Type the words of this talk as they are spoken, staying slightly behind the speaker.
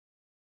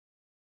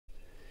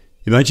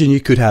Imagine you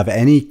could have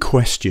any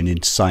question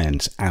in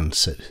science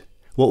answered.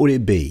 What would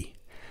it be?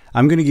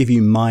 I'm going to give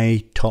you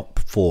my top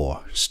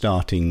 4,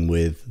 starting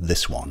with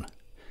this one.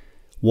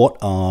 What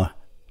are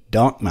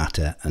dark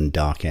matter and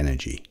dark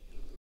energy?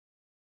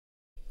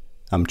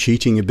 I'm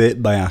cheating a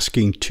bit by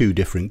asking 2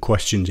 different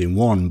questions in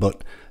one,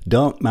 but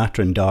dark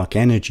matter and dark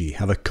energy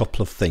have a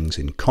couple of things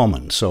in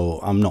common, so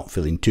I'm not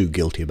feeling too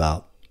guilty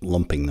about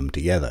lumping them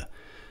together.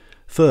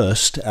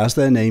 First, as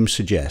their names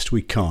suggest,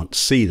 we can't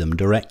see them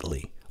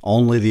directly,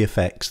 only the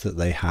effects that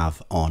they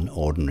have on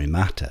ordinary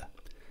matter.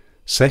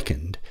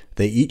 Second,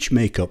 they each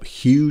make up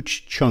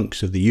huge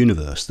chunks of the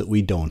universe that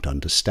we don't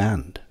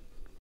understand.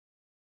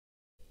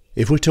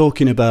 If we're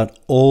talking about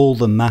all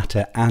the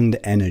matter and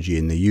energy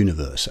in the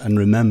universe, and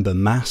remember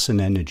mass and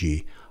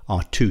energy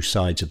are 2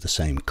 sides of the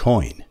same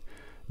coin,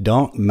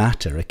 dark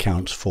matter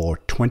accounts for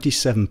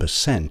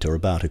 27%, or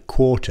about a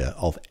quarter,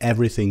 of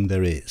everything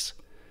there is.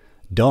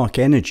 Dark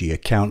energy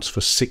accounts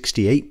for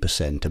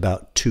 68%,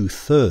 about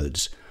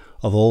 2/3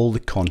 of all the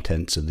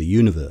contents of the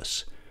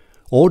universe.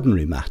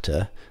 Ordinary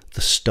matter,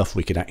 the stuff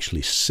we can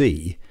actually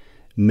see,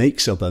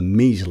 makes up a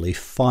measly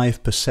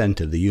 5%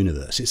 of the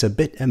universe. It's a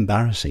bit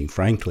embarrassing,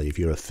 frankly, if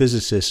you're a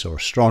physicist or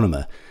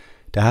astronomer,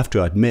 to have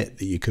to admit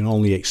that you can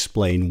only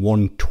explain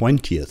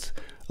 1/20th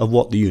of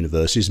what the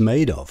universe is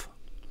made of.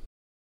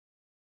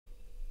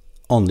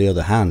 On the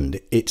other hand,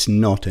 it's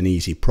not an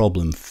easy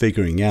problem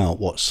figuring out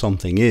what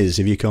something is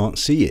if you can't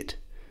see it.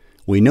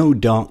 We know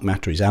dark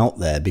matter is out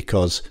there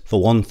because,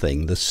 for one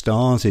thing, the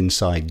stars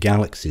inside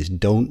galaxies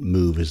don't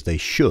move as they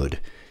should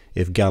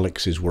if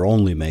galaxies were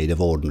only made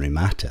of ordinary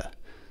matter.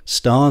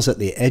 Stars at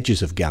the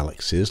edges of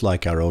galaxies,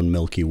 like our own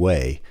Milky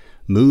Way,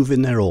 move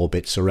in their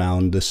orbits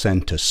around the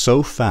centre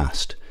so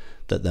fast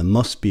that there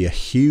must be a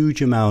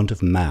huge amount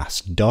of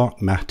mass,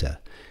 dark matter,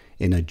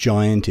 in a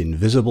giant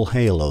invisible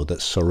halo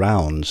that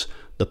surrounds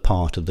the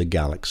part of the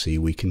galaxy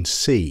we can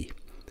see.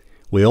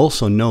 We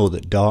also know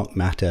that dark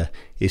matter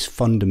is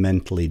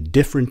fundamentally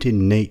different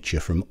in nature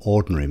from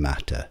ordinary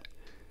matter.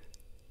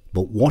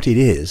 But what it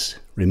is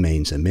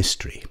remains a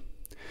mystery.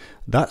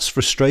 That's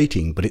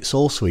frustrating, but it's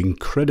also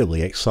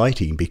incredibly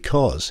exciting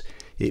because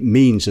it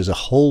means there's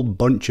a whole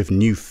bunch of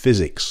new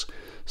physics,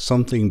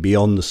 something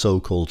beyond the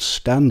so-called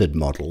standard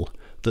model,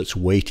 that's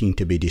waiting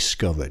to be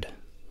discovered.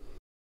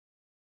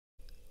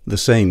 The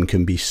same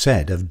can be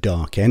said of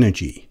dark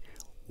energy.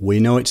 We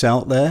know it's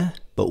out there,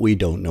 but we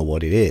don't know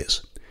what it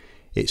is.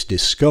 Its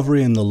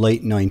discovery in the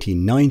late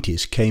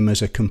 1990s came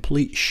as a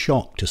complete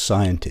shock to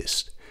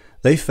scientists.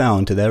 They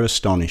found, to their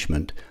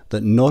astonishment,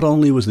 that not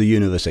only was the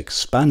universe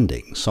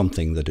expanding,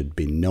 something that had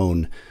been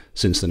known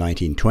since the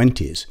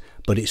 1920s,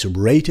 but its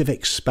rate of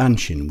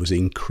expansion was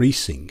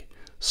increasing.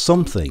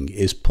 Something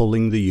is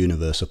pulling the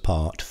universe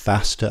apart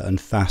faster and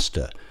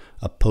faster,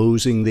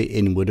 opposing the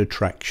inward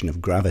attraction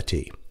of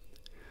gravity.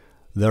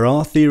 There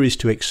are theories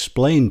to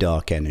explain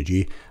dark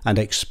energy, and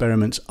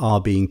experiments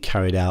are being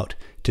carried out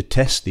to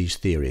test these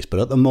theories, but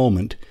at the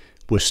moment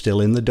we're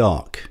still in the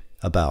dark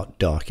about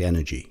dark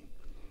energy.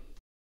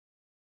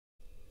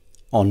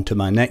 On to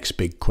my next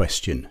big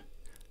question.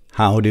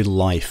 How did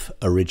life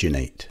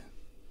originate?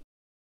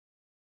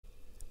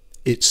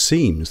 It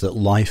seems that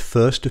life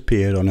first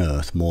appeared on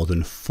Earth more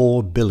than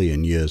 4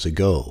 billion years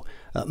ago,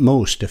 at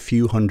most a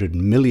few 100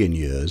 million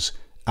years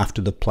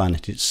after the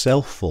planet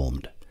itself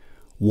formed.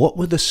 What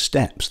were the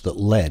steps that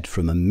led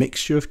from a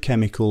mixture of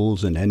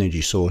chemicals and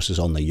energy sources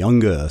on the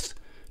young Earth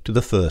to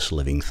the first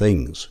living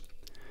things?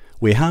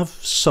 We have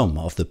some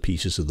of the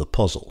pieces of the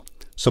puzzle.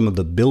 Some of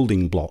the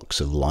building blocks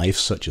of life,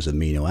 such as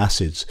amino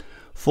acids,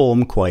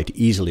 form quite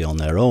easily on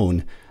their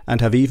own and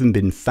have even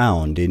been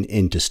found in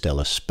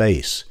interstellar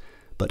space.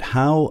 But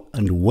how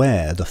and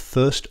where the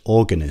first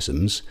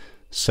organisms,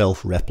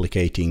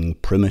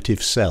 self-replicating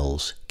primitive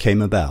cells,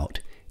 came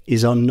about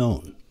is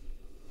unknown.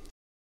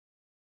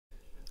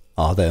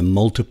 Are there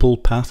multiple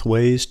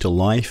pathways to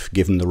life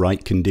given the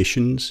right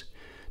conditions?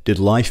 Did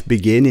life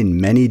begin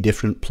in many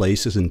different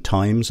places and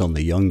times on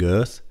the young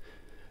Earth?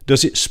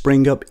 Does it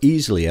spring up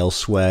easily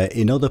elsewhere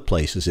in other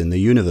places in the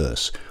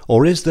universe?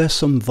 Or is there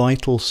some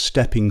vital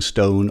stepping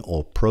stone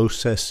or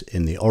process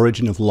in the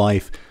origin of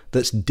life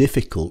that's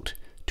difficult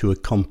to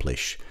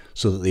accomplish,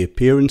 so that the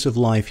appearance of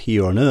life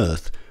here on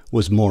Earth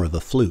was more of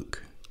a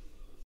fluke?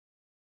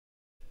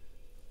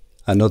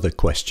 Another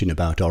question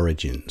about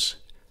origins.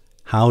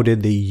 How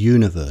did the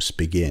universe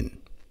begin?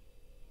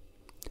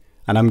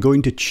 And I'm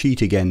going to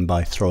cheat again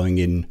by throwing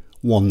in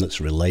one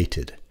that's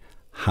related.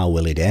 How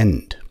will it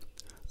end?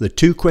 The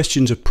 2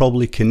 questions are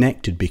probably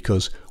connected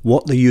because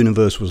what the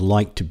universe was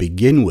like to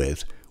begin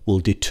with will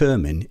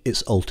determine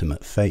its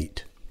ultimate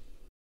fate.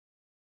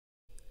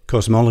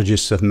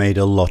 Cosmologists have made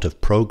a lot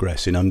of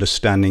progress in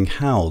understanding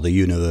how the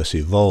universe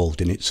evolved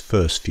in its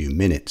first few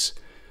minutes,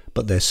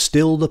 but there's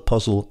still the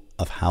puzzle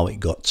of how it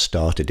got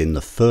started in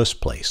the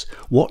first place.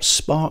 What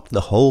sparked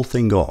the whole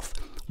thing off?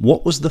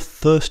 What was the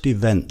first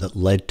event that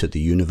led to the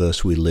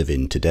universe we live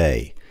in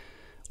today?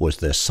 Was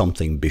there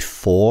something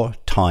before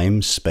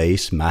time,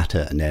 space,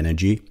 matter and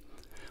energy?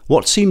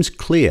 What seems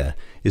clear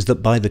is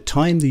that by the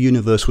time the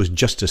universe was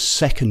just a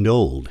second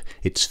old,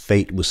 its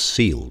fate was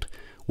sealed,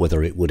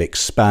 whether it would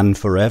expand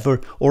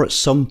forever or at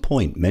some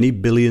point many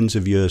billions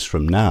of years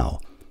from now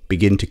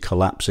begin to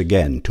collapse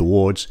again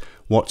towards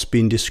what's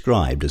been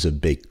described as a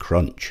big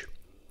crunch.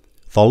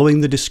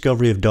 Following the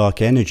discovery of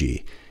dark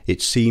energy,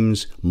 it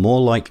seems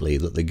more likely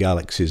that the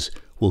galaxies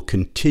will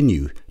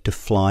continue to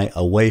fly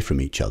away from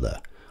each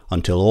other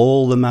until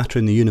all the matter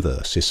in the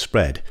universe is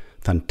spread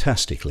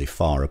fantastically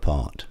far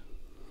apart.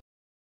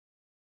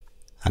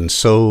 And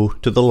so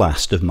to the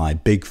last of my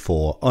big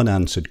four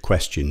unanswered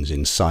questions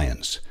in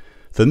science.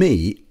 For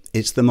me,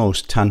 it's the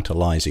most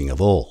tantalizing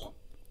of all.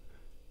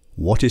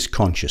 What is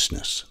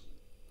consciousness?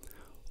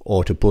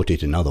 Or to put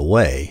it another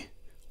way,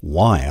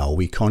 why are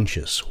we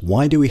conscious?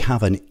 Why do we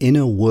have an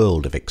inner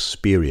world of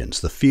experience,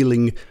 the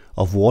feeling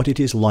of what it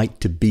is like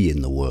to be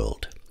in the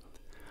world?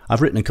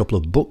 I've written a couple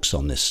of books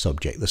on this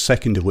subject, the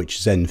second of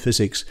which, Zen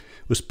Physics,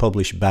 was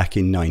published back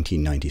in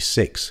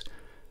 1996.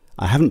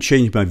 I haven't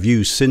changed my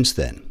views since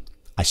then.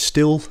 I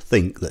still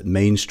think that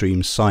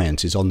mainstream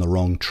science is on the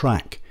wrong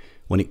track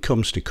when it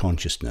comes to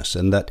consciousness,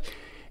 and that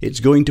it's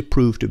going to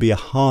prove to be a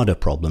harder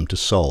problem to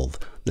solve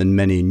than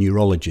many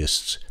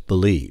neurologists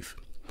believe.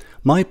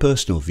 My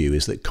personal view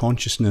is that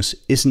consciousness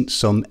isn't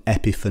some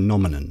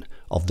epiphenomenon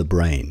of the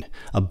brain,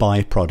 a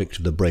byproduct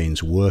of the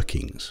brain's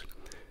workings,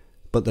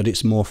 but that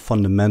it's more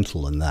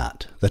fundamental than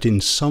that, that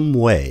in some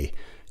way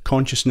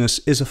consciousness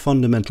is a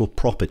fundamental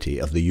property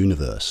of the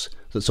universe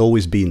that's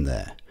always been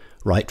there,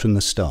 right from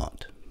the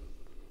start.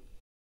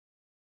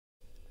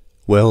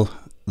 Well,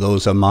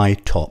 those are my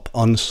top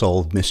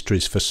unsolved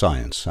mysteries for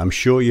science. I'm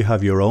sure you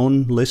have your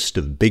own list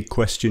of big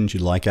questions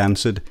you'd like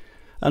answered,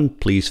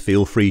 and please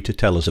feel free to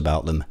tell us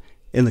about them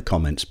in the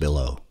comments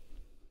below.